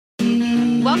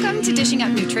Welcome to Dishing Up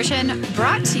Nutrition,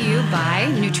 brought to you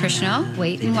by Nutritional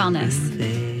Weight and Wellness.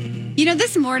 You know,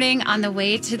 this morning on the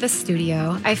way to the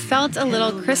studio, I felt a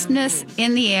little crispness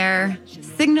in the air,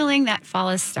 signaling that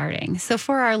fall is starting. So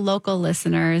for our local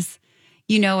listeners,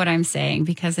 you know what I'm saying,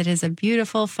 because it is a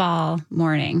beautiful fall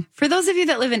morning. For those of you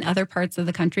that live in other parts of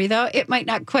the country, though, it might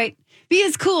not quite be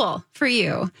as cool for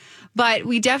you. But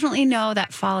we definitely know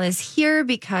that fall is here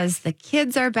because the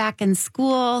kids are back in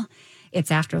school. It's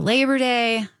after Labor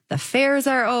Day. The fairs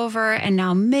are over. And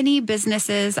now many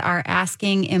businesses are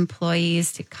asking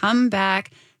employees to come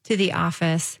back to the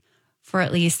office for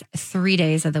at least 3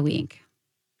 days of the week.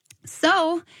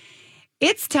 So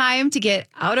it's time to get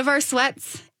out of our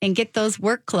sweats and get those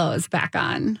work clothes back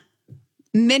on.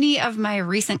 Many of my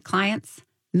recent clients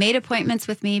made appointments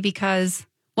with me because,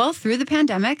 well, through the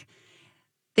pandemic,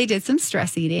 they did some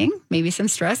stress eating, maybe some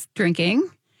stress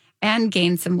drinking, and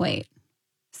gained some weight.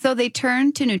 So they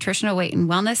turned to Nutritional Weight and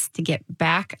Wellness to get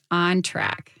back on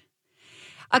track.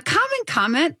 A common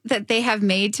comment that they have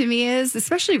made to me is,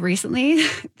 especially recently,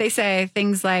 they say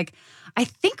things like, I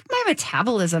think my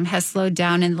metabolism has slowed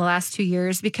down in the last 2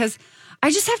 years because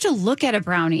I just have to look at a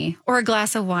brownie or a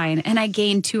glass of wine and I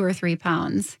gain 2 or 3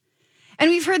 pounds. And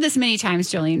we've heard this many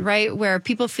times, Jolene, right? Where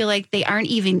people feel like they aren't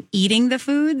even eating the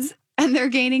foods and they're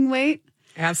gaining weight.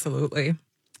 Absolutely.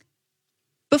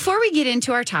 Before we get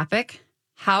into our topic,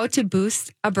 how to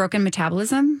boost a broken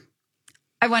metabolism,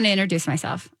 I want to introduce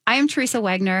myself. I am Teresa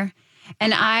Wagner,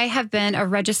 and I have been a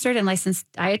registered and licensed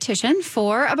dietitian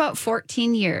for about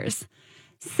 14 years,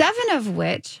 7 of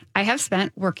which I have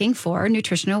spent working for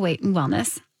Nutritional Weight and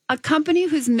Wellness, a company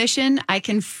whose mission I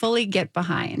can fully get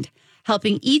behind,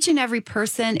 helping each and every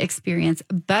person experience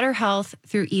better health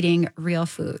through eating real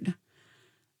food.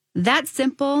 That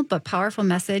simple but powerful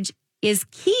message is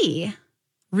key: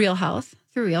 real health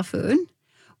through real food,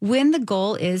 when the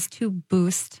goal is to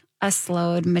boost a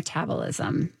slowed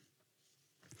metabolism.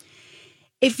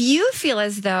 If you feel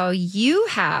as though you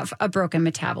have a broken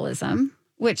metabolism,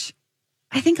 which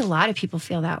I think a lot of people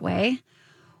feel that way,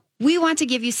 we want to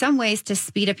give you some ways to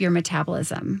speed up your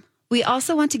metabolism. We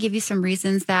also want to give you some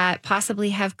reasons that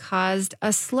possibly have caused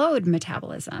a slowed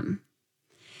metabolism.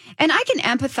 And I can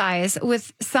empathize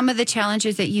with some of the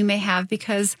challenges that you may have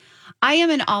because I am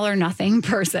an all or nothing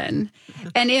person.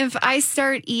 And if I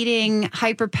start eating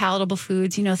hyper palatable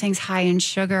foods, you know, things high in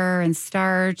sugar and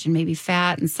starch and maybe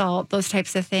fat and salt, those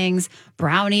types of things,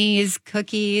 brownies,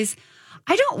 cookies,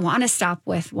 I don't want to stop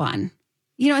with one.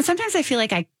 You know, and sometimes I feel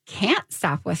like I can't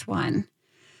stop with one.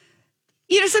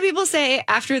 You know, some people say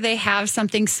after they have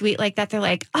something sweet like that, they're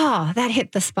like, oh, that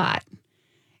hit the spot.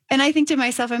 And I think to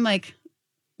myself, I'm like,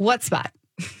 what spot?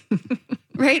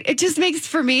 Right? It just makes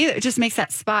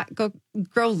that spot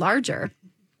grow larger.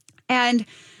 And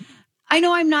I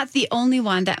know I'm not the only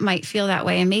one that might feel that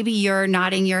way. And maybe you're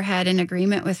nodding your head in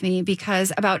agreement with me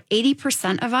because about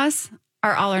 80% of us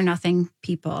are all or nothing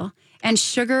people. And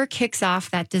sugar kicks off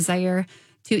that desire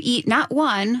to eat not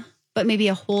one, but maybe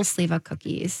a whole sleeve of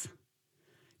cookies,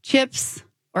 chips,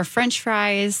 or French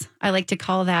fries. I like to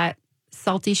call that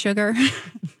salty sugar.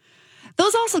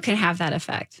 Those also can have that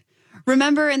effect.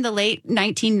 Remember in the late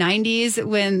 1990s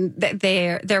when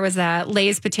there was a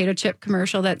Lay's potato chip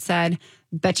commercial that said,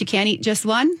 bet you can't eat just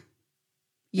one?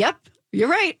 Yep, you're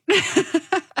right.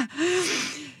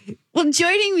 Well,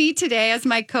 joining me today as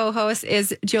my co-host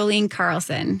is Jolene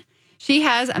Carlson. She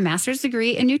has a master's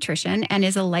degree in nutrition and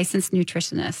is a licensed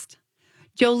nutritionist.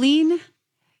 Jolene,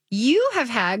 you have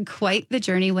had quite the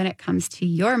journey when it comes to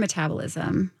your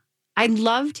metabolism. I'd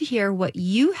love to hear what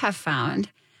you have found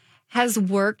has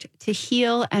worked to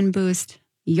heal and boost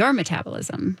your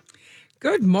metabolism.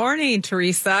 Good morning,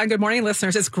 Teresa. Good morning,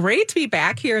 listeners. It's great to be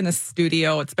back here in the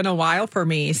studio. It's been a while for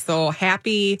me. So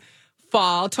happy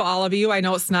fall to all of you. I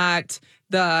know it's not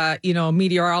the,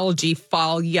 meteorology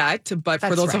fall yet, but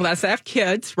for those of us that have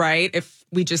kids, right?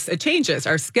 It changes.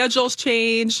 Our schedules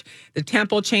change, the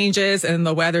tempo changes, and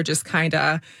the weather just kind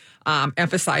of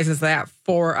emphasizes that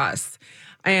for us.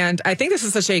 And I think this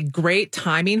is such a great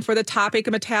timing for the topic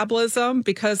of metabolism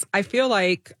because I feel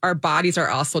like our bodies are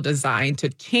also designed to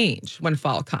change when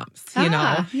fall comes.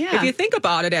 Yeah. If you think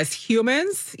about it as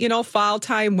humans, fall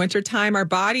time, winter time, our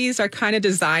bodies are kind of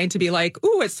designed to be like,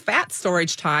 ooh, it's fat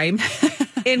storage time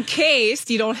in case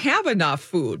you don't have enough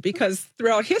food, because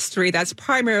throughout history, that's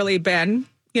primarily been,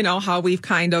 how we've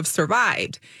kind of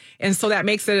survived. And so that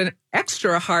makes it an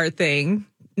extra hard thing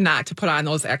not to put on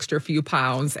those extra few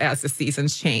pounds as the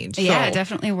seasons change. Yeah, So,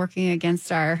 definitely working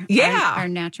against our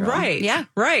natural. Right. Yeah.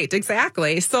 Right.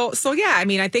 Exactly. So yeah, I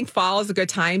mean, I think fall is a good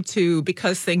time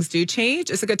because things do change,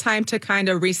 it's a good time to kind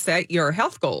of reset your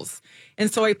health goals.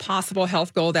 And so a possible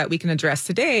health goal that we can address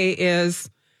today is,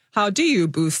 how do you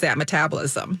boost that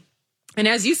metabolism? And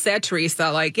as you said,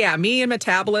 Teresa, me and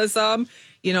metabolism,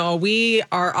 we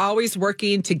are always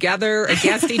working together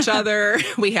against each other.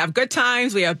 We have good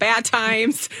times, we have bad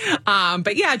times.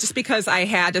 But yeah, just because I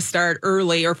had to start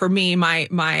early, or for me,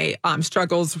 my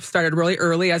struggles started really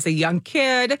early as a young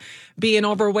kid, being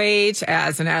overweight,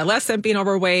 as an adolescent being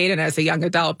overweight, and as a young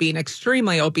adult being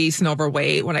extremely obese and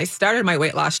overweight. When I started my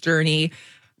weight loss journey,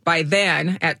 by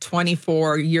then, at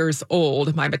 24 years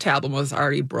old, my metabolism was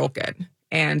already broken.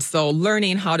 And so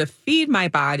learning how to feed my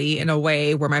body in a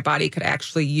way where my body could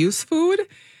actually use food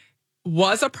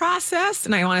was a process.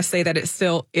 And I want to say that it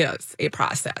still is a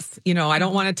process. I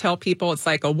don't want to tell people it's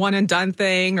like a one and done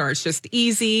thing or it's just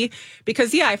easy,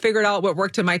 because I figured out what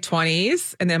worked in my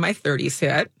 20s, and then my 30s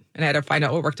hit. And I had to find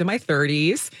out what worked in my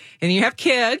 30s. And you have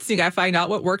kids, you got to find out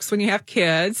what works when you have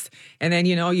kids. And then,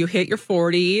 you hit your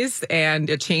 40s and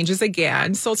it changes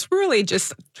again. So it's really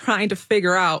just trying to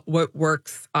figure out what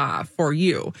works for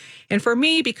you. And for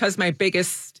me, because my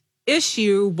biggest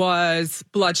issue was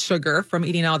blood sugar from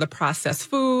eating all the processed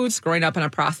foods, growing up on a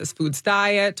processed foods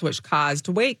diet, which caused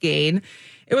weight gain,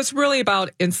 it was really about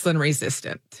insulin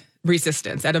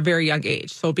resistance at a very young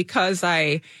age. So because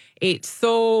I ate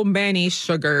so many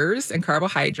sugars and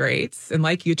carbohydrates, and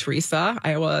like you, Teresa,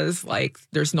 I was like,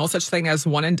 there's no such thing as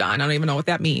one and done. I don't even know what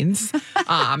that means.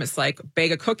 It's like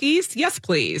bag of cookies, yes,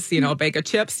 please. Bag of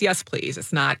chips, yes, please.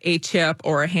 It's not a chip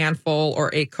or a handful or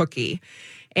a cookie.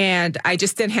 And I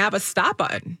just didn't have a stop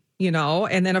button,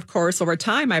 And then, of course, over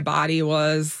time, my body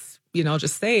was,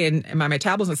 just saying, and my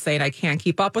metabolism was saying, I can't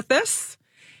keep up with this.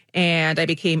 And I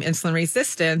became insulin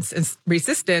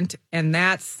resistant, and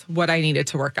that's what I needed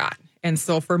to work on. And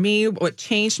so for me, what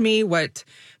changed me, what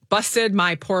busted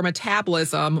my poor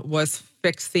metabolism, was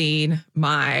fixing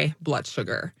my blood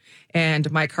sugar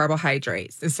and my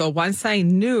carbohydrates. And so once I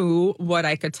knew what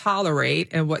I could tolerate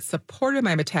and what supported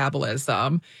my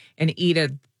metabolism and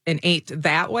ate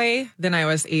that way, then I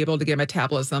was able to get a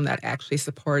metabolism that actually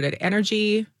supported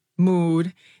energy,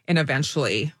 mood, and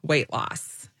eventually weight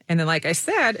loss. And then, like I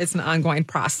said, it's an ongoing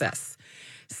process.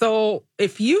 So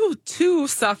if you too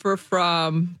suffer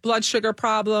from blood sugar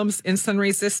problems, insulin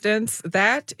resistance,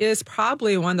 that is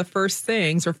probably one of the first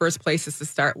things or first places to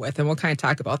start with. And we'll kind of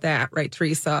talk about that, right,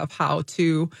 Teresa, of how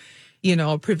to,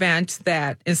 prevent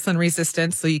that insulin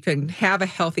resistance so you can have a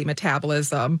healthy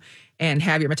metabolism and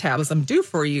have your metabolism do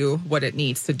for you what it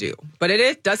needs to do. But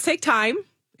it does take time.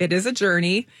 It is a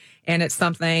journey, and it's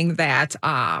something that,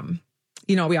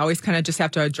 we always kind of just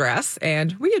have to address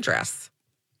and readdress.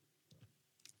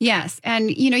 Yes. And,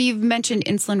 you've mentioned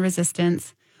insulin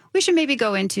resistance. We should maybe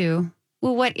go into,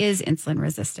 what is insulin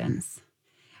resistance?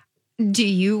 Do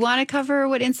you want to cover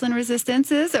what insulin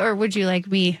resistance is, or would you like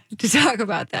me to talk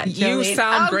about that, Jolene? You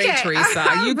sound great,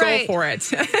 Teresa. You go for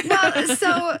it. Well,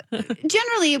 so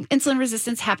generally, insulin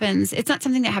resistance happens. It's not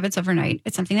something that happens overnight.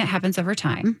 It's something that happens over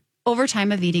time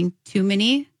of eating too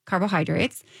many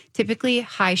carbohydrates, typically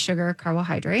high sugar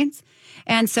carbohydrates.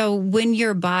 And so when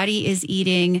your body is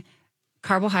eating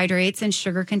carbohydrates and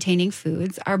sugar containing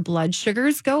foods, our blood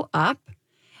sugars go up.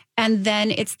 And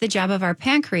then it's the job of our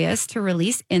pancreas to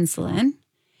release insulin.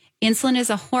 Insulin is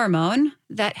a hormone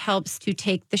that helps to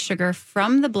take the sugar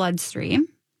from the bloodstream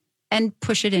and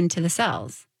push it into the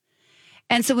cells.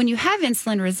 And so when you have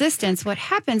insulin resistance, what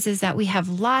happens is that we have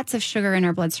lots of sugar in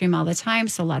our bloodstream all the time.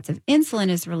 So lots of insulin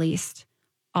is released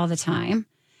all the time.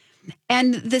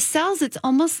 And the cells, it's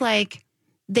almost like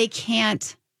they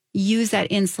can't use that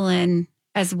insulin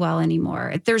as well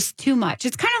anymore. There's too much.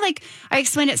 It's kind of like, I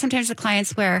explain it sometimes to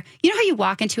clients where, how you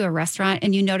walk into a restaurant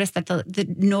and you notice that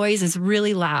the noise is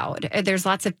really loud. There's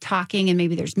lots of talking and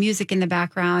maybe there's music in the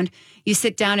background. You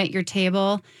sit down at your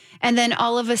table and then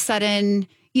all of a sudden,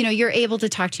 you're able to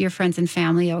talk to your friends and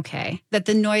family okay. That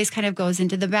the noise kind of goes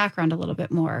into the background a little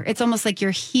bit more. It's almost like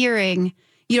you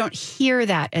don't hear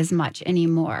that as much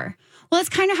anymore. Well, it's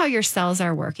kind of how your cells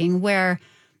are working, where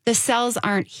the cells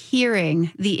aren't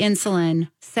hearing the insulin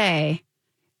say,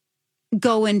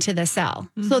 go into the cell.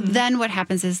 Mm-hmm. So then what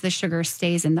happens is the sugar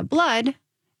stays in the blood,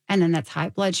 and then that's high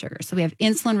blood sugar. So we have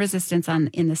insulin resistance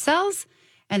in the cells,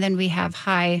 and then we have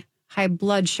high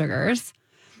blood sugars.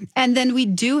 And then we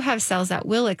do have cells that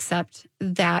will accept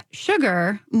that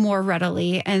sugar more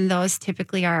readily, and those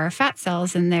typically are our fat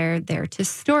cells, and they're there to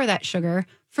store that sugar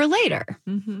for later.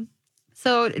 Mm-hmm.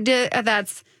 So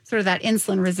that's sort of that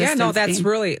insulin resistance. Yeah, no,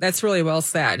 that's really well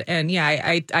said. And yeah,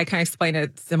 I kind of explain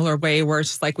it a similar way where it's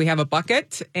just like we have a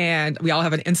bucket and we all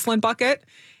have an insulin bucket.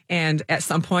 And at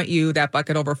some point that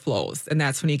bucket overflows. And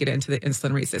that's when you get into the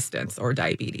insulin resistance or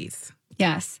diabetes.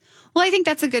 Yes. Well, I think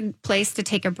that's a good place to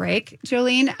take a break,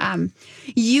 Jolene.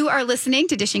 You are listening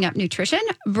to Dishing Up Nutrition,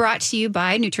 brought to you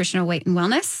by Nutritional Weight and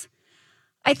Wellness.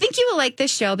 I think you will like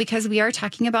this show because we are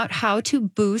talking about how to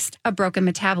boost a broken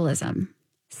metabolism.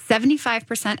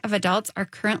 75% of adults are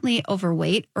currently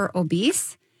overweight or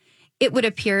obese. It would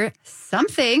appear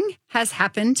something has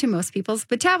happened to most people's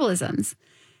metabolisms.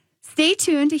 Stay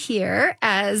tuned to hear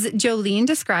as Jolene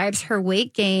describes her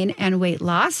weight gain and weight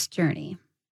loss journey.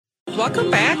 Welcome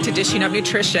back to Dishing Up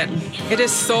Nutrition. It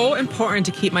is so important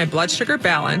to keep my blood sugar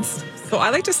balanced, so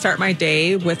I like to start my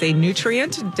day with a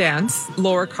nutrient-dense,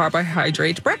 lower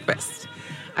carbohydrate breakfast.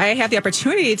 I have the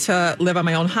opportunity to live on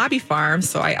my own hobby farm,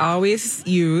 so I always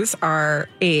use our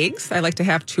eggs. I like to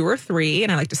have 2 or 3,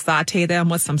 and I like to saute them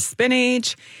with some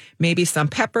spinach, maybe some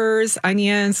peppers,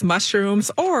 onions,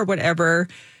 mushrooms, or whatever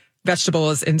vegetable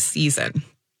is in season.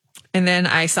 And then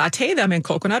I saute them in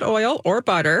coconut oil or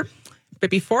butter. But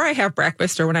before I have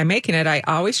breakfast or when I'm making it, I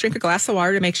always drink a glass of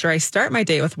water to make sure I start my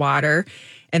day with water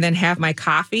and then have my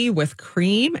coffee with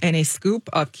cream and a scoop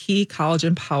of Key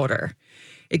collagen powder.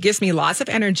 It gives me lots of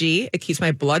energy. It keeps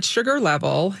my blood sugar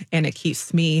level and it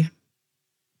keeps me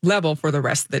level for the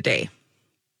rest of the day.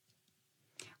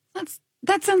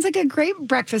 That sounds like a great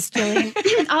breakfast,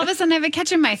 Jillian. All of a sudden I have a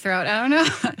catch in my throat. I don't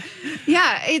know.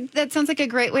 Yeah, that sounds like a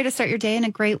great way to start your day and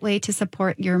a great way to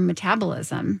support your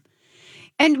metabolism.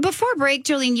 And before break,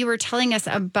 Jolene, you were telling us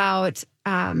about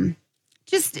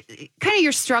just kind of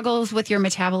your struggles with your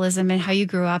metabolism and how you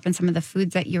grew up and some of the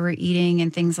foods that you were eating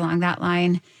and things along that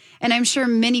line. And I'm sure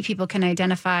many people can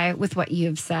identify with what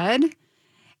you've said.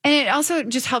 And it also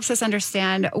just helps us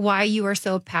understand why you are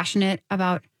so passionate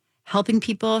about helping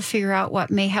people figure out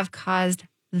what may have caused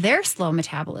their slow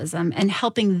metabolism and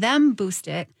helping them boost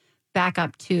it back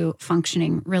up to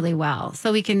functioning really well.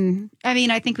 So I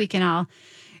think we can all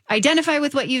identify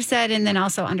with what you've said and then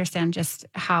also understand just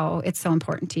how it's so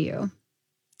important to you.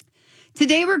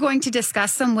 Today, we're going to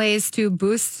discuss some ways to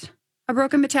boost a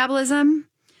broken metabolism.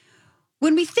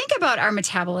 When we think about our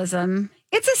metabolism,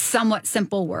 it's a somewhat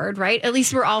simple word, right? At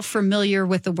least we're all familiar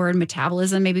with the word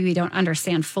metabolism. Maybe we don't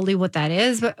understand fully what that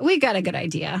is, but we got a good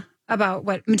idea about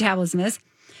what metabolism is.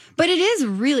 But it is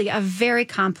really a very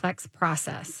complex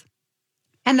process.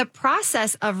 And the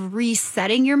process of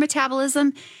resetting your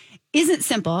metabolism isn't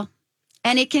simple,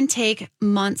 and it can take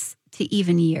months to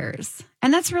even years.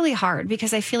 And that's really hard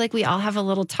because I feel like we all have a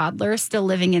little toddler still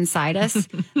living inside us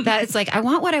that it's like, I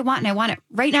want what I want and I want it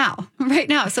right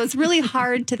now. So it's really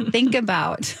hard to think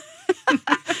about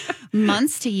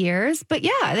months to years. But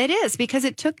yeah, it is because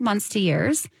it took months to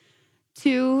years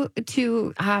to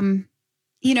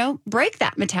break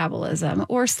that metabolism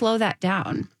or slow that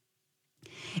down.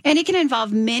 And it can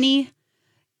involve many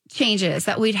changes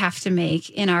that we'd have to make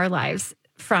in our lives,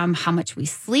 from how much we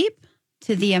sleep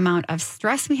to the amount of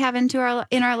stress we have in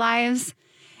our lives.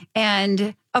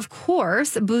 And of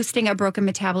course, boosting a broken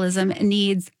metabolism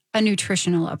needs a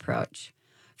nutritional approach.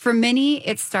 For many,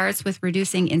 it starts with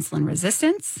reducing insulin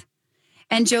resistance.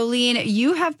 And Jolene,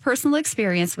 you have personal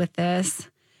experience with this.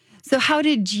 So how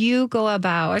did you go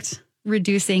about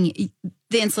reducing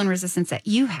the insulin resistance that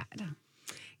you had?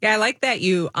 Yeah, I like that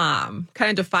you kind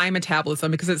of define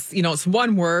metabolism because it's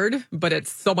one word, but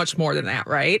it's so much more than that,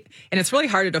 right? And it's really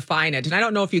hard to define it. And I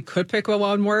don't know if you could pick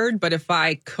one word, but if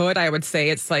I could, I would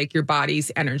say it's like your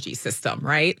body's energy system,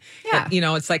 right? Yeah.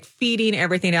 It's like feeding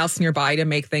everything else in your body to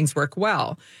make things work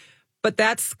well. But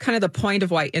that's kind of the point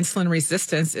of why insulin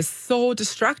resistance is so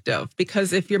destructive,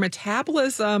 because if your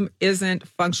metabolism isn't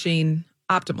functioning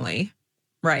optimally,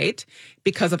 right,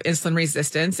 because of insulin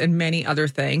resistance and many other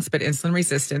things, but insulin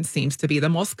resistance seems to be the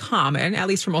most common, at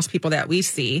least for most people that we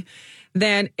see,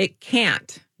 then it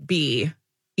can't be,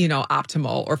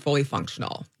 optimal or fully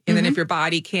functional. And then if your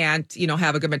body can't,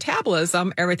 have a good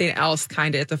metabolism, everything else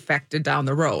kind of is affected down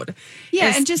the road. Yeah,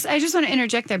 I just want to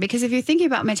interject there, because if you're thinking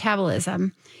about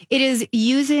metabolism, it is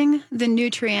using the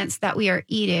nutrients that we are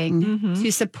eating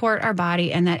to support our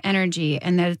body and that energy,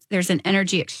 and that there's an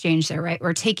energy exchange there, right?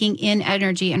 We're taking in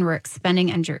energy and we're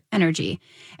expending energy.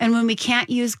 And when we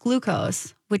can't use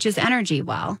glucose, which is energy,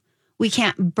 we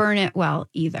can't burn it well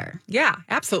either. Yeah,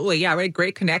 absolutely. Yeah, right.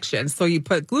 Great connection. So you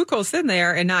put glucose in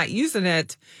there and not using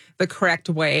it the correct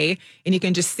way. And you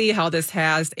can just see how this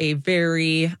has a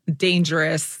very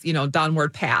dangerous,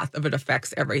 downward path of it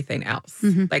affects everything else.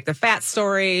 Like the fat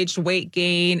storage, weight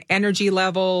gain, energy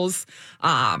levels,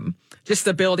 just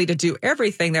the ability to do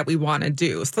everything that we want to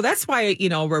do. So that's why,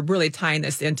 we're really tying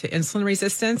this into insulin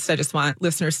resistance. I just want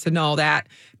listeners to know that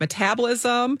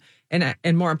metabolism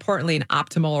and more importantly, an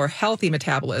optimal or healthy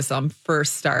metabolism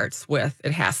first starts with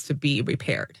it has to be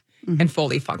repaired and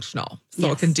fully functional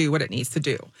so it can do what it needs to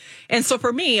do. And so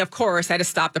for me, of course, I had to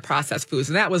stop the processed foods.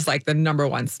 And that was like the number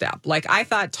one step. Like I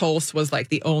thought toast was like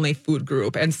the only food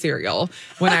group and cereal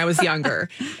when I was younger.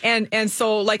 And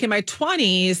so like in my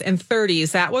 20s and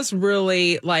 30s, that was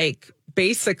really like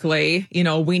basically,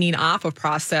 weaning off of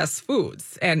processed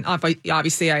foods. And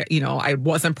obviously, I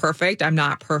wasn't perfect. I'm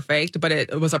not perfect, but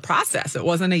it was a process. It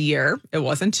wasn't a year. It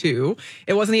wasn't 2.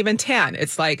 It wasn't even 10.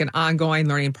 It's like an ongoing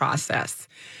learning process.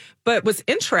 But what's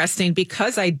interesting,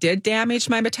 because I did damage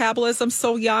my metabolism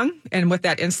so young and with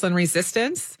that insulin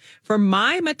resistance, for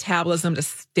my metabolism to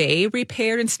stay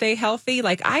repaired and stay healthy,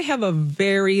 like I have a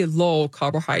very low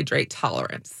carbohydrate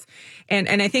tolerance.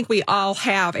 And I think we all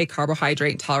have a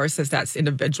carbohydrate tolerance that's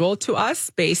individual to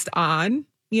us based on,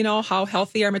 how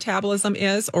healthy our metabolism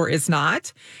is or is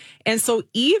not. And so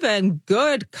even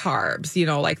good carbs,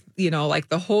 like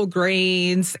the whole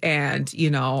grains and,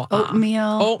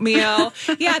 oatmeal.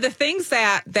 Yeah. The things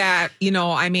that,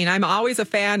 I'm always a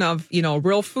fan of,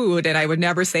 real food, and I would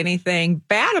never say anything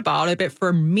bad about it. But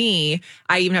for me,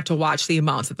 I even have to watch the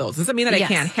amounts of those. Doesn't mean that I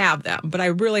can't have them, but I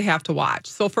really have to watch.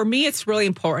 So for me, it's really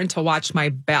important to watch my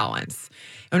balance.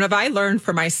 And what I learned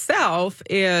for myself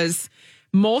is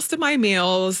most of my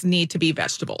meals need to be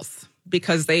vegetables,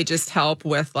 because they just help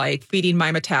with like feeding my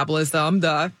metabolism,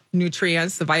 the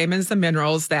nutrients, the vitamins, the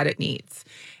minerals that it needs.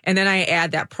 And then I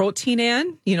add that protein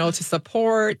in, to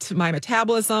support my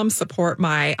metabolism, support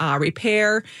my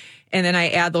repair. And then I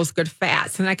add those good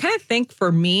fats. And I kind of think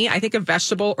for me, I think of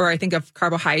vegetable, or I think of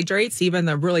carbohydrates, even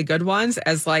the really good ones,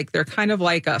 as like they're kind of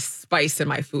like a spice in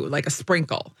my food, like a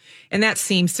sprinkle. And that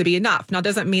seems to be enough. Now, it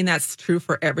doesn't mean that's true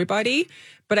for everybody,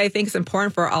 but I think it's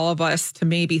important for all of us to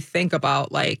maybe think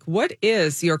about like, what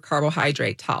is your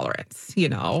carbohydrate tolerance,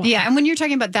 Yeah. And when you're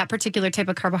talking about that particular type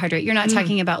of carbohydrate, you're not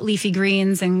talking about leafy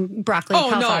greens and broccoli.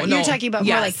 No. You're talking about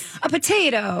more like a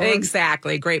potato.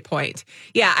 Exactly. Great point.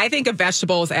 Yeah. I think of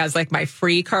vegetables as like my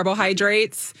free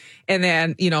carbohydrates. And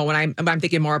then, when I'm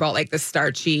thinking more about like the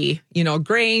starchy,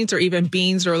 grains or even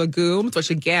beans or legumes, which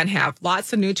again have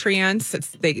lots of nutrients.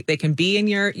 They can be in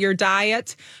your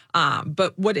diet.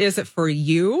 But what is it for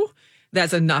you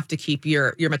that's enough to keep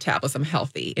your metabolism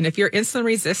healthy? And if you're insulin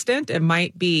resistant, it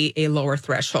might be a lower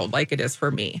threshold like it is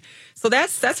for me. So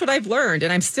that's what I've learned.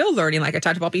 And I'm still learning, like I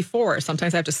talked about before.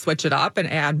 Sometimes I have to switch it up and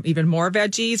add even more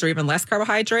veggies or even less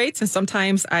carbohydrates. And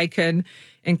sometimes I can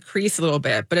increase a little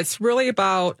bit. But it's really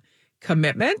about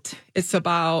commitment. It's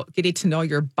about getting to know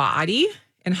your body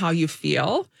and how you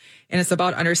feel. And it's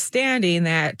about understanding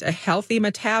that a healthy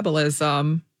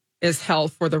metabolism is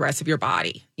health for the rest of your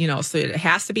body. So it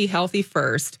has to be healthy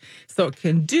first so it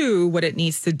can do what it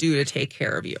needs to do to take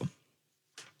care of you.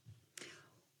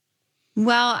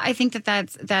 Well, I think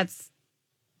that's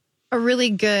a really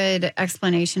good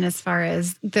explanation as far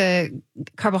as the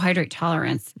carbohydrate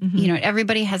tolerance.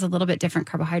 Everybody has a little bit different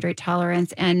carbohydrate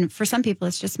tolerance. And for some people,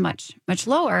 it's just much, much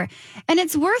lower. And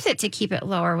it's worth it to keep it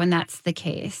lower when that's the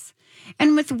case.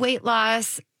 And with weight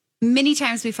loss, many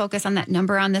times we focus on that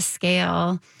number on the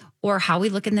scale or how we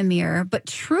look in the mirror. But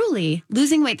truly,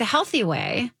 losing weight the healthy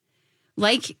way,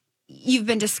 like you've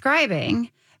been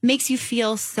describing, makes you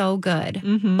feel so good,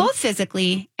 both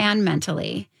physically and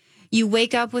mentally. You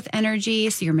wake up with energy,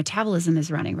 so your metabolism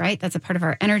is running, right? That's a part of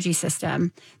our energy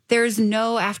system. There's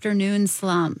no afternoon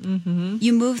slump.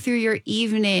 You move through your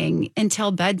evening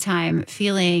until bedtime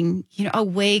feeling,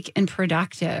 awake and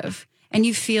productive, and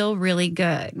you feel really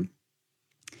good.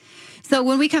 So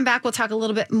when we come back, we'll talk a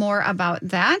little bit more about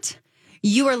that.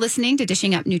 You are listening to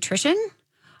Dishing Up Nutrition.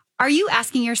 Are you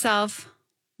asking yourself,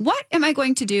 what am I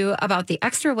going to do about the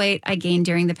extra weight I gained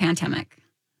during the pandemic?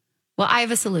 Well, I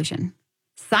have a solution.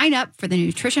 Sign up for the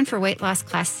Nutrition for Weight Loss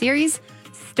class series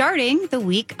starting the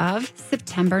week of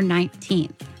September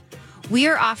 19th. We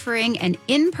are offering an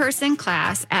in-person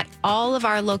class at all of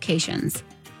our locations.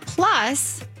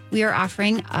 Plus, we are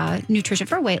offering a Nutrition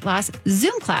for Weight Loss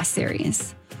Zoom class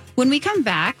series. When we come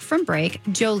back from break,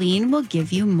 Jolene will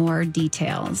give you more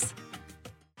details.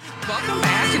 Welcome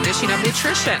back to Dishing Up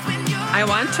Nutrition. I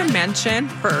want to mention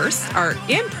first our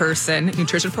in-person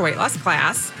Nutrition for Weight Loss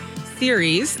class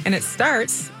series, and it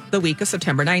starts the week of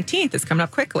September 19th. It's coming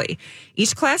up quickly.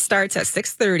 Each class starts at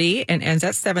 6:30 and ends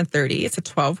at 7:30. It's a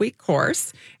 12-week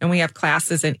course, and we have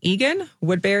classes in Eagan,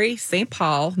 Woodbury, St.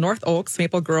 Paul, North Oaks,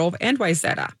 Maple Grove, and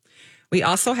Wayzata. We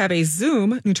also have a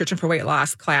Zoom Nutrition for Weight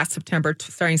Loss class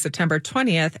starting September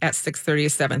 20th at 6:30 to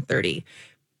 7:30.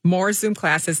 more Zoom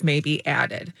classes may be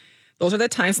added. Those are the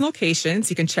times and locations.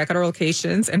 You can check out our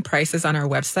locations and prices on our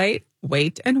website,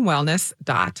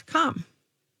 weightandwellness.com.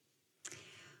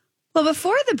 Well,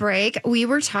 before the break, we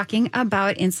were talking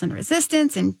about insulin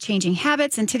resistance and changing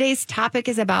habits. And today's topic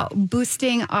is about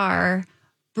boosting our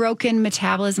broken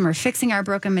metabolism or fixing our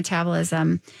broken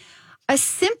metabolism. A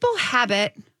simple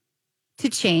habit to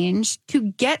change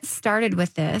to get started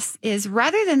with this is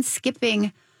rather than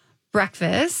skipping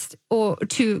breakfast or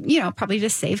to, probably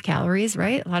just save calories,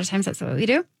 right? A lot of times that's what we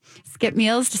do. Skip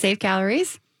meals to save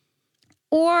calories,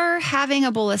 or having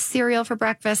a bowl of cereal for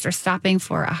breakfast or stopping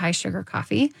for a high sugar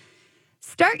coffee.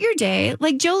 Start your day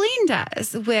like Jolene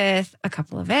does with a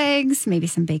couple of eggs, maybe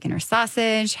some bacon or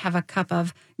sausage, have a cup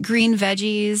of green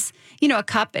veggies. A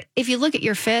cup, if you look at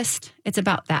your fist, it's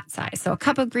about that size. So a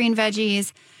cup of green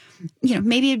veggies,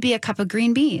 maybe it'd be a cup of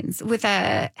green beans with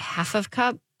a half of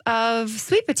cup of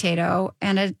sweet potato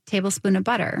and a tablespoon of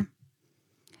butter.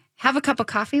 Have a cup of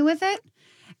coffee with it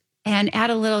and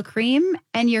add a little cream,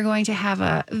 and you're going to have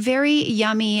a very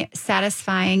yummy,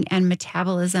 satisfying, and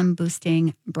metabolism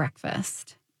boosting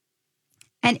breakfast.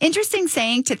 An interesting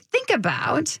saying to think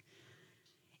about: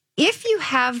 if you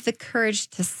have the courage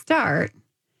to start,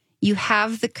 you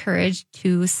have the courage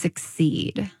to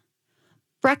succeed.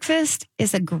 Breakfast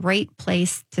is a great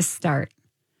place to start.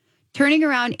 Turning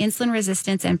around insulin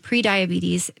resistance and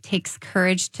prediabetes takes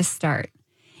courage to start.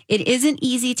 It isn't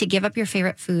easy to give up your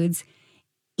favorite foods,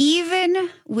 even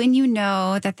when you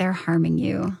know that they're harming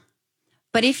you.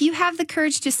 But if you have the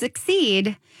courage to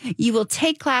succeed, you will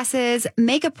take classes,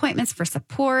 make appointments for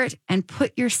support, and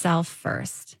put yourself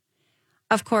first.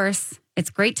 Of course, it's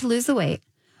great to lose the weight,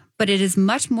 but it is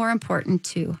much more important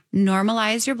to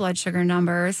normalize your blood sugar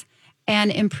numbers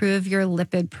and improve your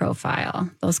lipid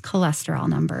profile, those cholesterol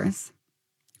numbers.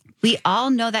 We all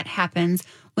know that happens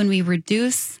when we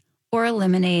reduce or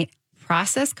eliminate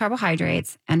processed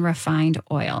carbohydrates and refined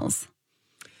oils.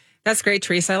 That's great,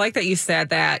 Teresa. I like that you said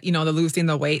that, the losing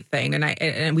the weight thing.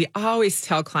 And we always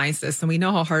tell clients this, and we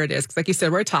know how hard it is. Because like you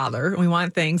said, we're a toddler and we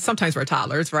want things. Sometimes we're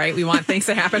toddlers, right? We want things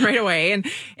to happen right away.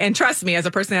 And trust me, as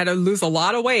a person that had to lose a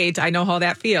lot of weight, I know how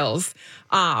that feels.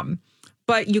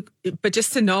 But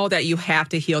just to know that you have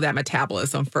to heal that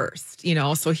metabolism first,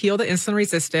 so heal the insulin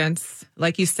resistance.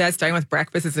 Like you said, starting with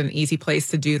breakfast is an easy place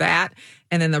to do that.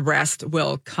 And then the rest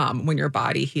will come when your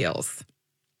body heals.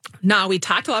 Now, we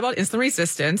talked a lot about insulin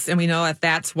resistance, and we know that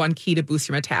that's one key to boost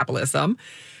your metabolism.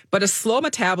 But a slow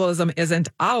metabolism isn't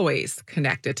always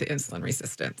connected to insulin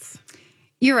resistance.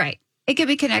 You're right. It could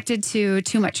be connected to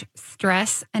too much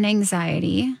stress and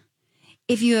anxiety.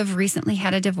 If you have recently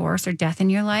had a divorce or death in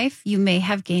your life, you may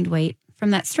have gained weight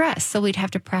from that stress. So we'd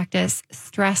have to practice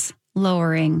stress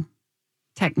lowering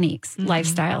techniques,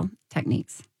 lifestyle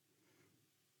techniques.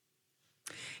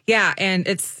 Yeah, and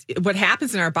it's what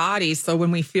happens in our bodies. So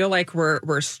when we feel like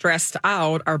we're stressed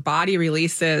out, our body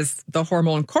releases the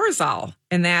hormone cortisol,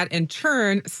 and that in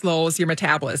turn slows your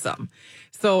metabolism.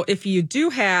 So if you do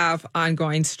have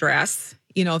ongoing stress,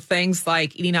 things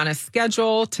like eating on a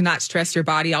schedule to not stress your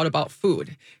body out about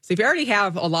food. So if you already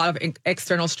have a lot of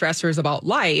external stressors about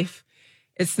life,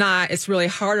 it's really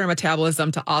hard on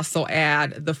metabolism to also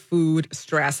add the food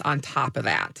stress on top of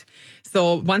that.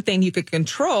 So one thing you could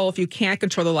control, if you can't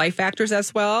control the life factors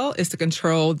as well, is to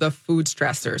control the food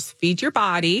stressors. Feed your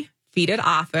body, feed it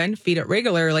often, feed it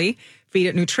regularly, feed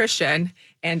it nutrition,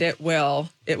 and it will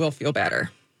feel better.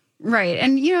 Right.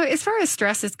 And, as far as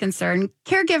stress is concerned,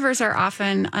 caregivers are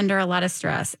often under a lot of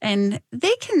stress, and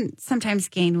they can sometimes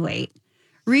gain weight.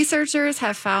 Researchers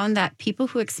have found that people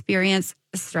who experience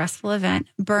a stressful event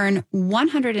burn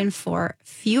 104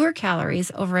 fewer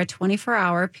calories over a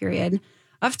 24-hour period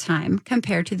of time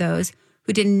compared to those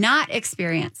who did not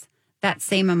experience that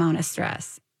same amount of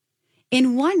stress.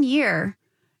 In 1 year,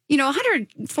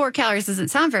 104 calories doesn't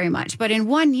sound very much, but in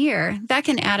 1 year, that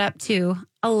can add up to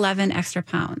 11 extra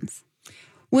pounds.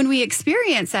 When we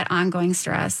experience that ongoing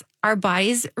stress, our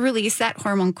bodies release that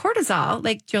hormone cortisol,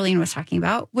 like Jolene was talking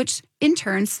about, which in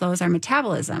turn slows our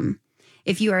metabolism.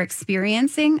 If you are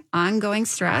experiencing ongoing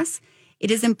stress,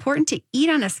 it is important to eat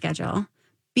on a schedule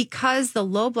because the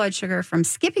low blood sugar from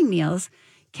skipping meals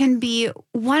can be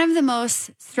one of the most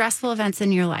stressful events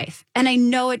in your life. And I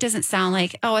know it doesn't sound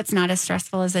like, it's not as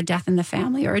stressful as a death in the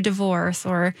family or a divorce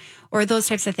or those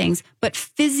types of things. But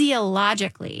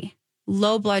physiologically,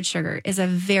 low blood sugar is a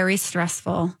very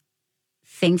stressful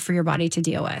thing for your body to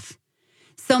deal with.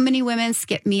 So many women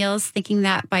skip meals thinking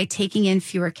that by taking in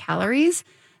fewer calories,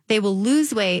 they will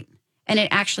lose weight, and it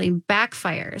actually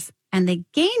backfires. And they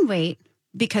gain weight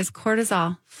because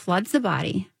cortisol floods the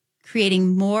body,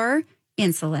 creating more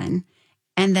insulin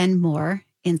and then more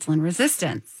insulin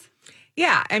resistance.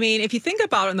 Yeah. I mean, if you think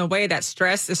about it in the way that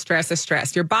stress is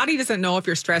stress, your body doesn't know if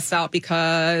you're stressed out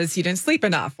because you didn't sleep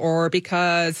enough or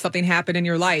because something happened in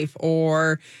your life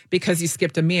or because you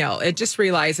skipped a meal. It just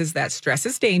realizes that stress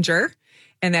is danger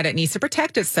and that it needs to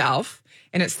protect itself,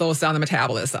 and it slows down the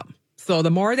metabolism. So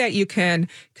the more that you can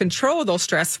control those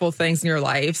stressful things in your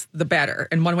life, the better.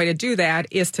 And one way to do that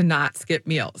is to not skip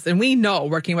meals. And we know,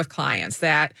 working with clients,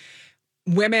 that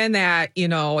women that,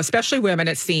 especially women,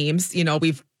 it seems,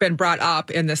 we've been brought up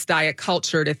in this diet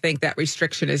culture to think that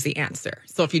restriction is the answer.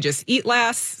 So if you just eat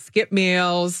less, skip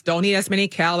meals, don't eat as many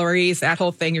calories, that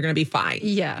whole thing, you're going to be fine.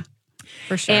 Yeah,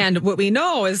 for sure. And what we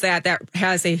know is that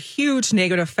has a huge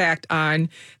negative effect on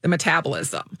the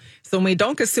metabolism. So when we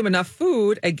don't consume enough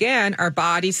food, again, our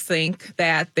bodies think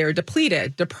that they're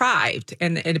depleted, deprived,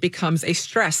 and it becomes a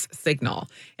stress signal.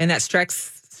 And that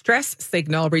stress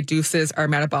signal reduces our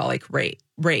metabolic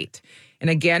rate. And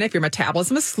again, if your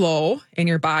metabolism is slow and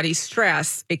your body's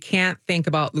stressed, it can't think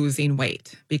about losing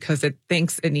weight because it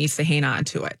thinks it needs to hang on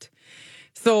to it.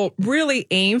 So really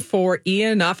aim for eating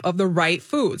enough of the right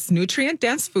foods.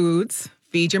 Nutrient-dense foods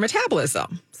feed your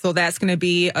metabolism. So that's going to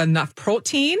be enough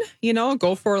protein,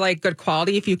 go for like good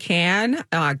quality if you can.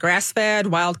 Grass-fed,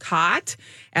 wild-caught,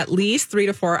 at least 3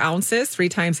 to 4 ounces 3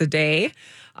 times a day.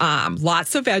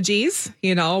 Lots of veggies,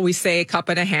 we say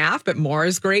 1.5 cups, but more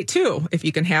is great too if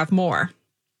you can have more.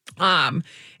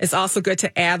 It's also good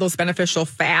to add those beneficial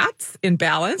fats in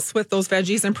balance with those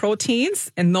veggies and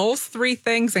proteins. And those 3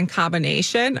 things in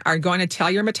combination are going to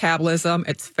tell your metabolism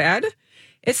it's fed,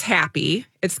 it's happy,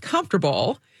 it's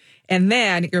comfortable, and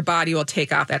then your body will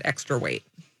take off that extra weight.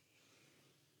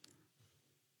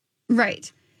 Right.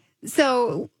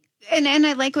 So, and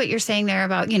I like what you're saying there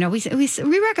about, we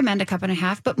recommend 1.5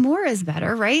 cups, but more is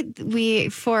better,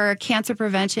 right? For cancer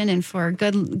prevention and for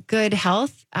good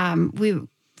health,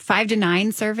 5 to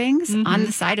 9 servings on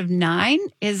the side of 9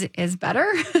 is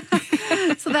better.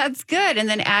 So that's good. And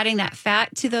then adding that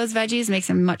fat to those veggies makes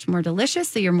them much more delicious.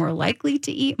 So you're more likely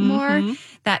to eat more.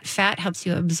 That fat helps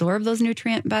you absorb those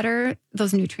nutrients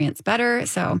better.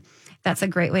 So that's a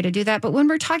great way to do that. But when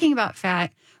we're talking about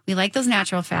fat, we like those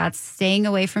natural fats, staying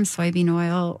away from soybean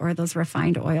oil or those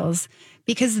refined oils,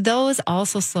 because those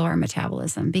also slow our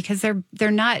metabolism because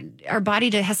they're not, our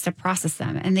body has to process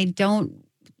them and they don't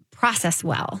process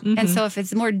well. And so if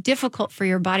it's more difficult for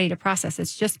your body to process,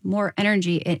 it's just more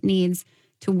energy it needs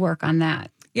to work on that.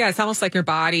 Yeah, it's almost like your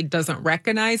body doesn't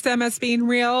recognize them as being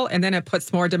real, and then it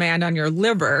puts more demand on your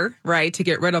liver, right, to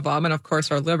get rid of them. And of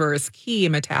course, our liver is key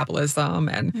in metabolism.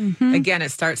 And again, it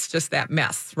starts just that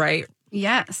mess, right?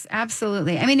 Yes,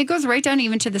 absolutely. I mean, it goes right down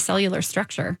even to the cellular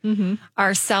structure.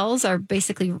 Our cells are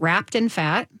basically wrapped in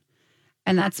fat,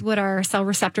 and that's what our cell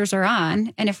receptors are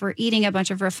on. And if we're eating a bunch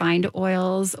of refined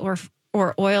oils or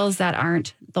oils that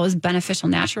aren't those beneficial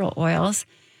natural oils,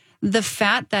 the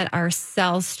fat that our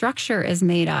cell structure is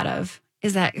made out of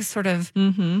is that sort of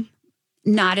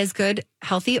not as good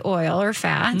healthy oil or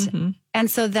fat. And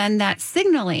so then that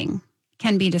signaling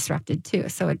can be disrupted too.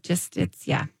 So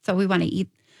So we want to eat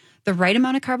the right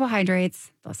amount of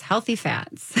carbohydrates, those healthy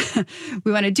fats.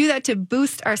 We want to do that to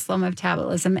boost our slow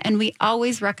metabolism. And we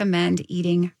always recommend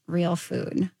eating real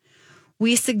food.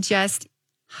 We suggest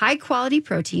high quality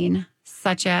protein,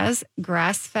 such as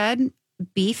grass-fed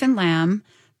beef and lamb,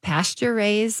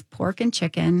 pasture-raised pork and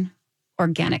chicken,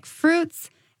 organic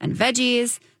fruits and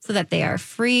veggies, so that they are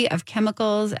free of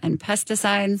chemicals and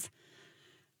pesticides,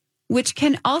 which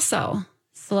can also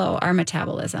slow our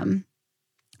metabolism.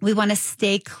 We want to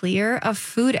stay clear of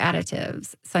food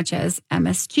additives such as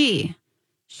MSG,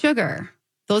 sugar,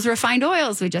 those refined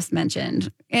oils we just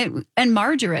mentioned, and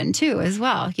margarine too as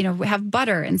well. We have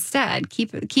butter instead.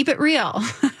 Keep it real.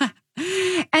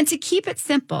 And to keep it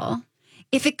simple,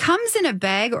 if it comes in a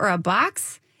bag or a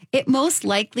box, it most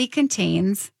likely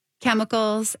contains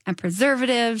chemicals and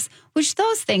preservatives, which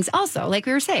those things also, like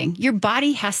we were saying, your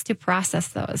body has to process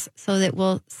those so that it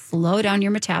will slow down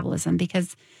your metabolism,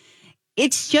 because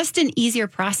it's just an easier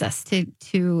process to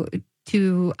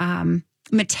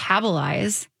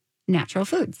metabolize natural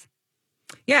foods.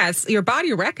 Yeah, your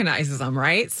body recognizes them,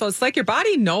 right? So it's like your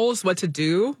body knows what to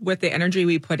do with the energy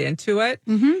we put into it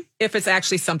if it's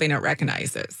actually something it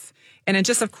recognizes. And it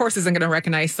just, of course, isn't going to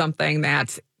recognize something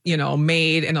that's,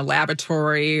 made in a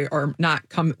laboratory or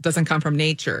doesn't come from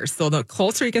nature. So the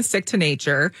closer you can stick to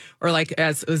nature, or like,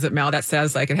 is it Mel that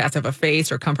says like it has to have a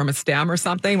face or come from a stem or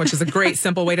something, which is a great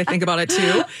simple way to think about it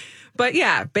too. But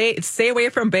yeah, stay away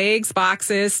from bags,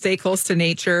 boxes, stay close to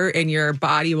nature, and your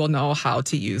body will know how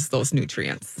to use those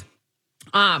nutrients.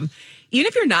 Even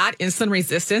if you're not insulin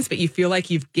resistant, but you feel like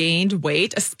you've gained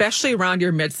weight, especially around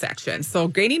your midsection. So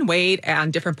gaining weight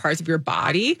on different parts of your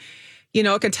body,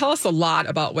 it can tell us a lot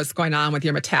about what's going on with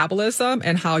your metabolism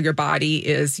and how your body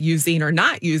is using or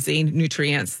not using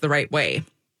nutrients the right way.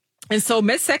 And so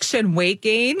midsection weight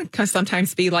gain can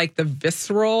sometimes be like the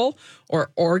visceral or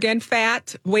organ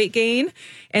fat weight gain.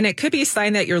 And it could be a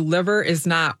sign that your liver is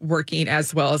not working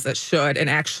as well as it should and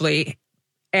actually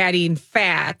adding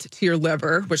fat to your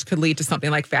liver, which could lead to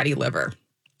something like fatty liver.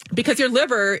 Because your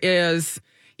liver is,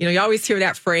 you always hear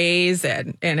that phrase,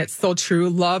 and it's so true,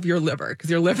 love your liver, because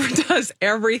your liver does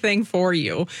everything for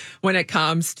you when it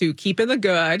comes to keeping the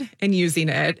good and using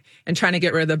it and trying to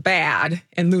get rid of the bad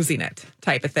and losing it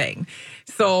type of thing.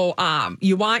 So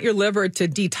you want your liver to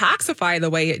detoxify the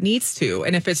way it needs to.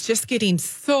 And if it's just getting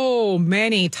so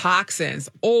many toxins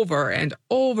over and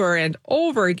over and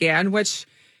over again, which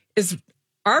is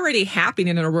already happening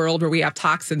in a world where we have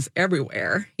toxins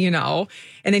everywhere, and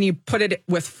then you put it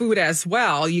with food as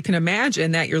well, you can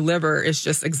imagine that your liver is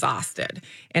just exhausted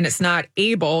and it's not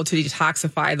able to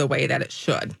detoxify the way that it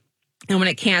should. And when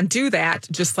it can't do that,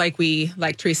 just like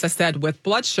Teresa said, with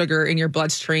blood sugar in your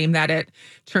bloodstream, that it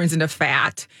turns into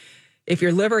fat. If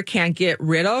your liver can't get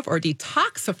rid of or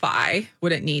detoxify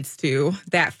what it needs to,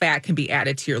 that fat can be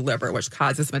added to your liver, which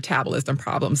causes metabolism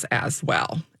problems as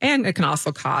well. And it can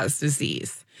also cause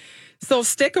disease. So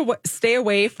stay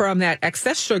away from that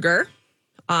excess sugar.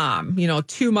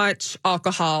 Too much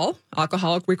alcohol.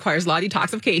 Alcohol requires a lot of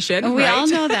detoxification. We right? all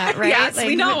know that, right? Yes,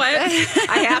 we know it.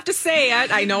 I have to say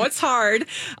it. I know it's hard,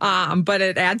 but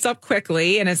it adds up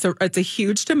quickly, and it's a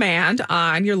huge demand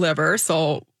on your liver.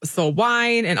 So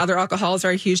wine and other alcohols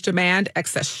are a huge demand.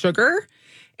 Excess sugar,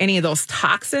 any of those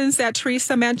toxins that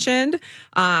Teresa mentioned,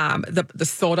 the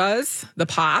sodas, the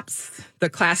pops, the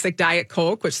classic Diet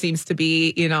Coke, which seems to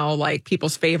be, like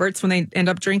people's favorites when they end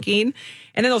up drinking.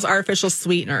 And then those artificial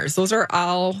sweeteners. Those are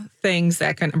all things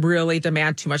that can really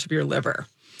demand too much of your liver.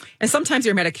 And sometimes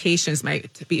your medications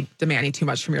might be demanding too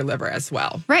much from your liver as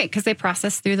well. Right, because they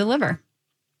process through the liver.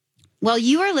 Well,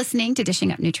 you are listening to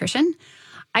Dishing Up Nutrition.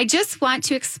 I just want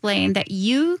to explain that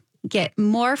you get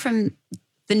more from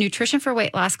the Nutrition for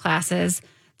Weight Loss classes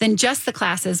than just the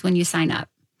classes when you sign up.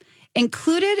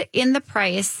 Included in the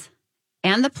price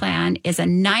and the plan is a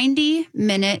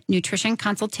 90-minute nutrition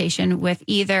consultation with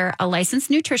either a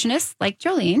licensed nutritionist like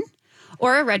Jolene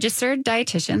or a registered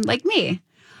dietitian like me.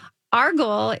 Our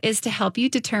goal is to help you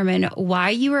determine why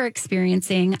you are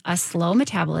experiencing a slow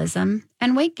metabolism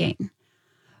and weight gain.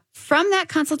 From that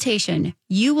consultation,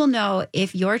 you will know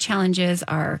if your challenges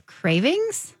are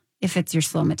cravings, if it's your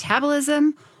slow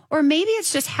metabolism, or maybe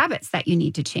it's just habits that you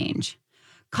need to change.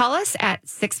 Call us at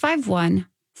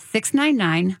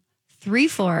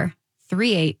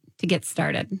 651-699-3438 to get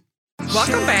started.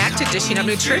 Welcome back to Dishing Up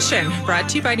Nutrition, brought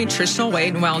to you by Nutritional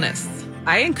Weight and Wellness.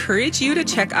 I encourage you to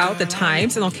check out the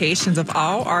times and locations of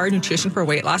all our Nutrition for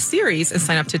Weight Loss series and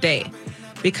sign up today.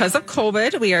 Because of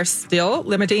COVID, we are still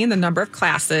limiting the number of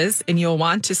classes, and you'll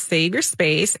want to save your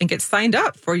space and get signed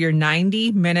up for your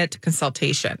 90-minute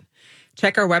consultation.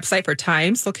 Check our website for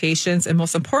times, locations, and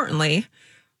most importantly,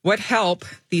 what help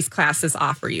these classes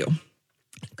offer you.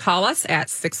 Call us at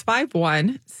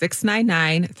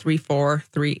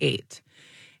 651-699-3438.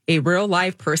 A real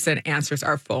live person answers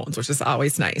our phones, which is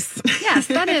always nice. Yes,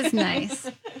 that is nice.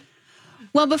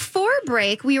 Well, before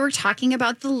break, we were talking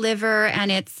about the liver and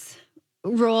its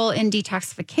role in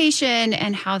detoxification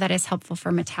and how that is helpful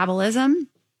for metabolism.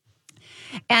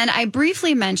 And I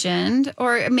briefly mentioned,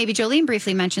 or maybe Jolene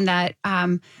briefly mentioned, that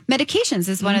medications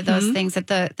is one of those things that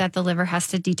the liver has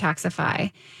to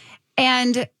detoxify.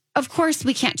 And of course,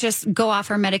 we can't just go off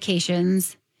our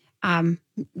medications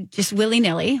just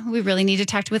willy-nilly. We really need to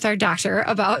talk with our doctor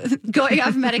about going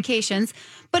off medications.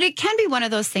 But it can be one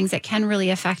of those things that can really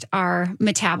affect our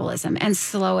metabolism and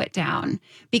slow it down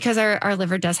because our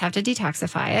liver does have to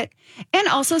detoxify it. And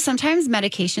also sometimes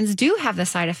medications do have the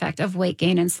side effect of weight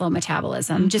gain and slow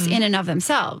metabolism just in and of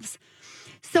themselves.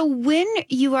 So when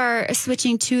you are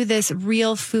switching to this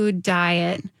real food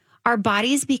diet, our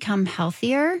bodies become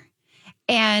healthier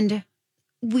and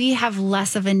we have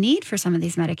less of a need for some of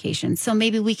these medications. So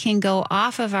maybe we can go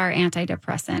off of our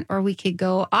antidepressant, or we could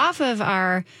go off of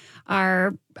our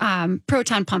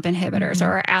proton pump inhibitors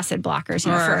or our acid blockers.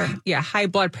 High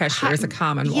blood pressure is a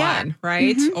common one,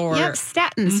 right? Or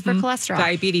statins for cholesterol.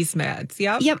 Diabetes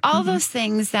meds, all those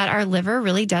things that our liver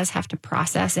really does have to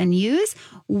process and use,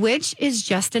 which is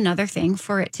just another thing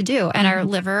for it to do. And our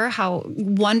liver, how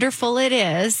wonderful it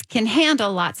is, can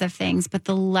handle lots of things, but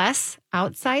the less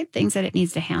outside things that it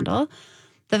needs to handle,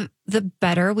 the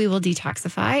better we will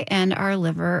detoxify and our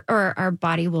liver or our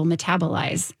body will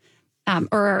metabolize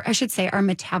or I should say our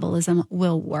metabolism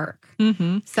will work.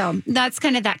 So that's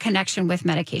kind of that connection with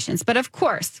medications. But of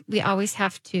course, we always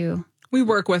have to. We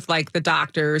work with like the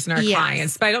doctors and our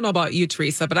clients, but I don't know about you,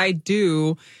 Teresa, but I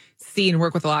do see and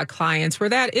work with a lot of clients where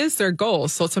that is their goal.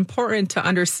 So it's important to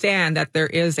understand that there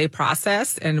is a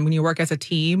process. And when you work as a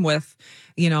team with,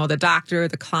 the doctor,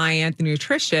 the client, the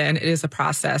nutrition, it is a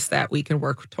process that we can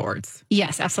work towards.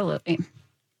 Yes, absolutely.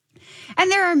 And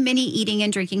there are many eating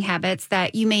and drinking habits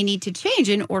that you may need to change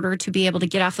in order to be able to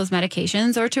get off those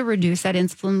medications or to reduce that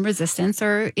insulin resistance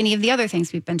or any of the other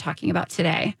things we've been talking about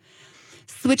today.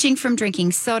 Switching from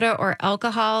drinking soda or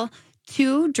alcohol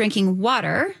to drinking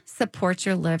water supports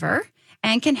your liver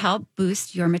and can help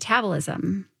boost your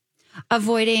metabolism.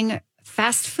 Avoiding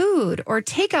fast food or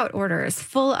takeout orders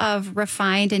full of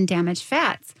refined and damaged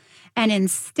fats, and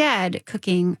instead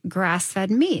cooking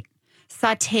grass-fed meat.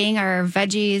 Sautéing our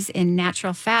veggies in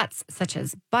natural fats such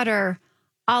as butter,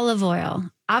 olive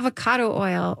oil, avocado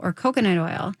oil, or coconut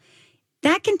oil.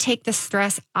 That can take the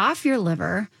stress off your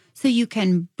liver so you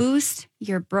can boost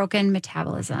your broken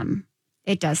metabolism.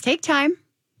 It does take time,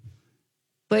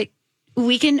 but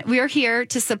we are here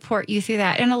to support you through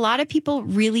that. And a lot of people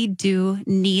really do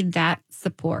need that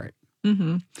support.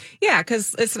 Yeah,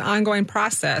 because it's an ongoing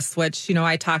process, which,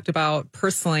 I talked about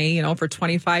personally, for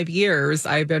 25 years,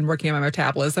 I've been working on my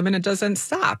metabolism and it doesn't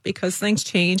stop because things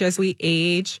change as we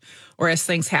age or as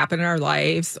things happen in our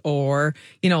lives or,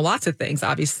 lots of things.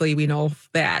 Obviously, we know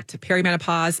that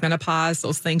perimenopause, menopause,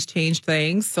 those things change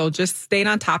things. So just staying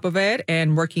on top of it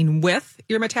and working with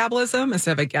your metabolism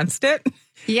instead of against it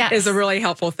is a really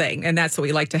helpful thing. And that's what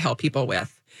we like to help people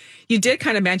with. You did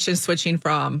kind of mention switching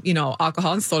from,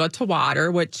 alcohol and soda to water,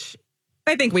 which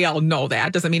I think we all know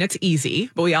that. Doesn't mean it's easy,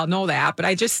 but we all know that. But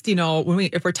I just,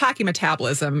 if we're talking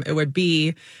metabolism, it would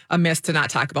be amiss to not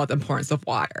talk about the importance of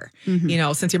water.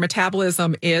 Since your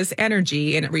metabolism is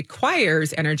energy and it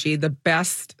requires energy, the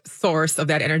best source of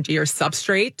that energy or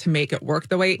substrate to make it work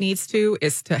the way it needs to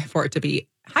is for it to be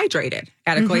hydrated,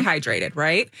 adequately hydrated,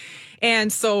 right?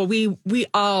 And so we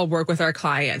all work with our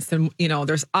clients and,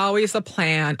 there's always a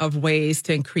plan of ways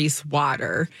to increase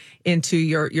water into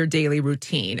your daily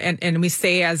routine. And we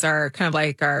say as our kind of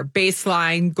like our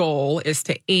baseline goal is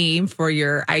to aim for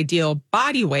your ideal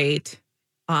body weight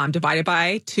divided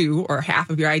by 2 or half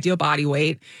of your ideal body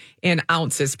weight in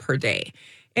ounces per day.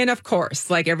 And of course,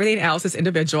 like everything else is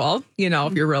individual.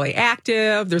 If you're really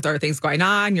active, there's other things going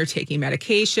on, you're taking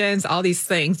medications, all these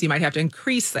things, you might have to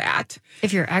increase that.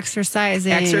 If you're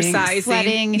exercising,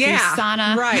 sweating, if you're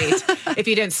sauna. Right. If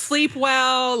you didn't sleep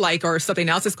well, or something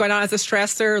else is going on as a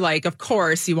stressor, of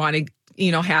course you want to,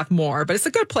 have more. But it's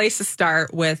a good place to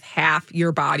start with half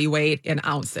your body weight in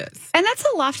ounces. And that's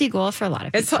a lofty goal for a lot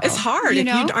of people. It's hard if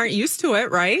you aren't used to it,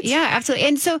 right? Yeah, absolutely.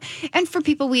 And for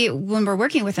people when we're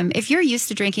working with them, if you're used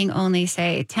to drinking only,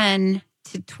 say, 10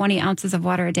 to 20 ounces of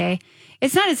water a day,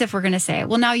 it's not as if we're going to say,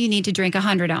 well, now you need to drink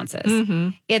 100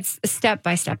 ounces. It's step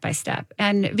by step by step.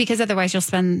 And because otherwise you'll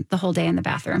spend the whole day in the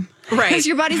bathroom. Right. Because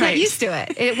your body's not used to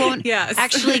it. It won't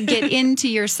actually get into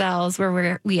your cells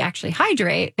where we actually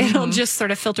hydrate. It'll just sort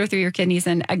of filter through your kidneys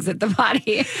and exit the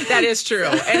body. That is true.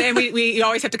 And we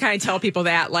always have to kind of tell people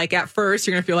that, at first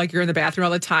you're going to feel like you're in the bathroom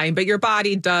all the time, but your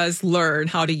body does learn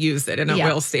how to use it and it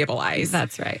will stabilize.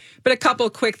 That's right. But a couple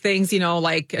of quick things, and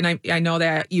I know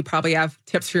that you probably have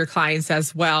tips for your clients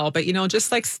as well, but,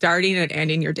 just starting and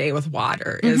ending your day with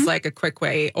water is a quick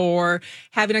way, or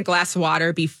having a glass of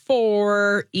water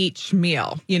before each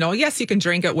meal. Yes, you can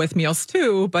drink it with meals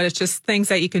too, but it's just things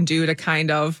that you can do to kind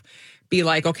of be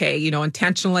okay,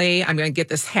 intentionally, I'm going to get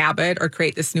this habit or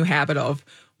create this new habit of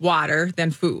water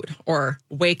than food, or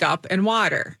wake up and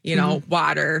water,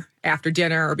 water after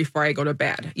dinner or before I go to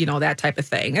bed, that type of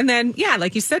thing. And then,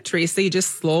 like you said, Teresa, you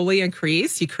just slowly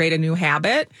increase, you create a new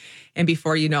habit, and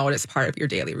before you know it, it's part of your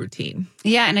daily routine.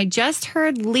 Yeah. And I just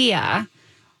heard Leah,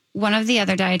 one of the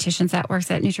other dietitians that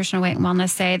works at Nutritional Weight and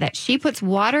Wellness, say that she puts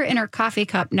water in her coffee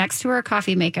cup next to her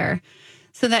coffee maker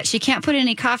so that she can't put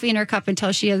any coffee in her cup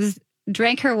until she has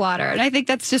drank her water. And I think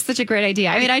that's just such a great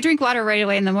idea. I mean, I drink water right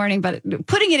away in the morning, but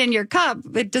putting it in your cup,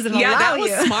 it doesn't allow you. Yeah, that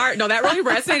was smart. No, that really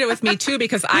resonated with me too,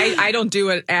 because I don't do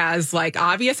it as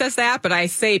obvious as that, but I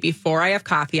say before I have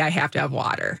coffee, I have to have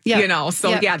water,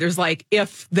 So there's if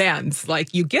thens,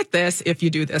 you get this if you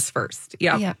do this first.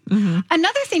 Yeah.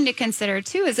 Another thing to consider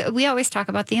too is we always talk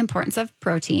about the importance of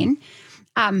protein.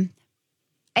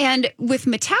 And with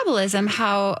metabolism,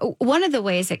 how one of the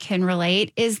ways it can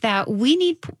relate is that we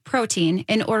need protein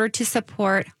in order to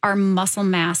support our muscle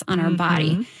mass on our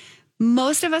body.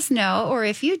 Most of us know, or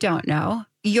if you don't know,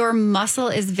 your muscle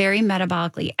is very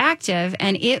metabolically active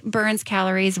and it burns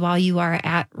calories while you are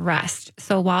at rest.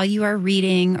 So while you are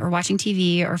reading or watching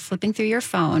TV or flipping through your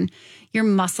phone, your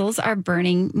muscles are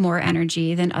burning more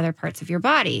energy than other parts of your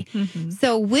body.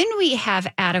 So when we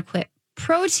have adequate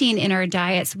protein in our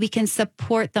diets, we can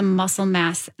support the muscle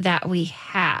mass that we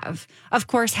have. Of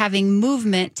course, having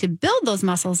movement to build those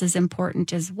muscles is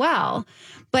important as well.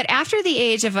 But after the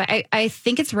age of, I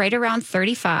think it's right around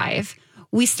 35,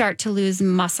 we start to lose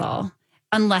muscle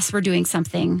unless we're doing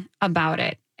something about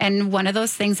it. And one of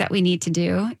those things that we need to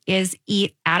do is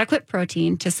eat adequate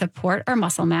protein to support our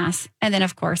muscle mass. And then,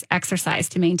 of course, exercise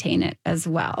to maintain it as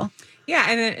well. Yeah,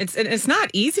 and it's not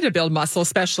easy to build muscle,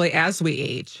 especially as we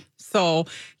age. So,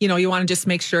 you want to just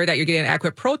make sure that you're getting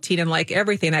adequate protein, and like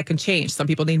everything, that can change. Some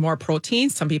people need more protein.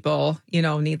 Some people,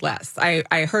 need less.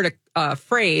 I heard a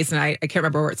phrase, and I can't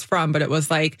remember where it's from, but it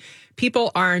was like,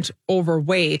 people aren't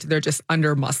overweight. They're just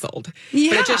under muscled.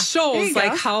 Yeah, but it just shows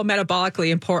like how metabolically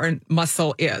important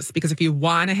muscle is, because if you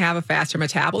want to have a faster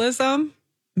metabolism,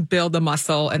 build the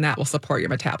muscle, and that will support your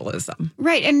metabolism.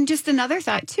 Right. And just another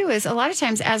thought too is a lot of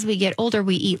times as we get older,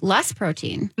 we eat less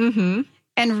protein.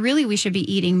 And really, we should be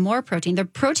eating more protein. The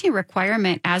protein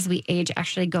requirement as we age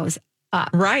actually goes up.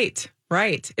 Right,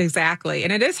 exactly.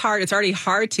 And it is hard. It's already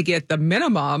hard to get the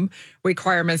minimum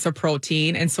requirements of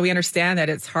protein. And so we understand that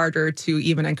it's harder to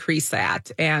even increase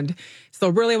that. And so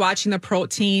really watching the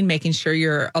protein, making sure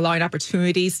you're allowing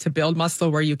opportunities to build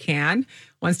muscle where you can.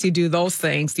 Once you do those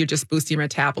things, you're just boosting your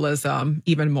metabolism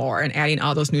even more and adding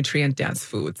all those nutrient-dense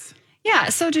foods. Yeah.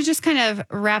 So to just kind of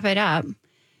wrap it up,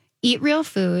 eat real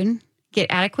food. Get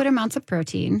adequate amounts of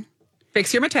protein.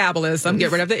 Fix your metabolism.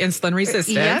 Get rid of the insulin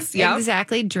resistance. Yep,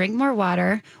 exactly. Drink more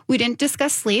water. We didn't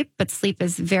discuss sleep, but sleep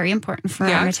is very important for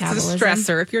our metabolism. It's a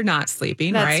stressor if you're not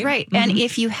sleeping, right? That's right. And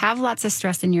if you have lots of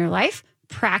stress in your life,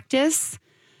 practice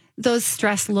those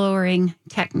stress-lowering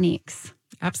techniques.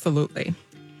 Absolutely.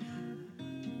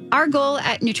 Our goal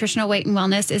at Nutritional Weight and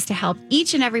Wellness is to help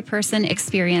each and every person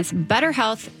experience better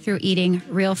health through eating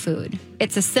real food.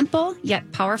 It's a simple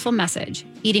yet powerful message.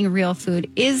 Eating real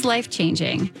food is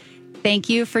life-changing. Thank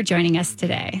you for joining us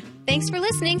today. Thanks for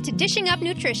listening to Dishing Up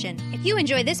Nutrition. If you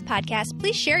enjoy this podcast,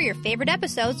 please share your favorite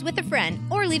episodes with a friend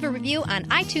or leave a review on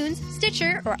iTunes,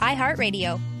 Stitcher, or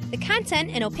iHeartRadio. The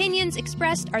content and opinions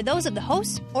expressed are those of the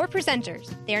hosts or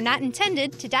presenters. They are not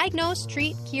intended to diagnose,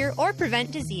 treat, cure, or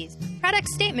prevent disease. Product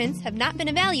statements have not been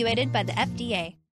evaluated by the FDA.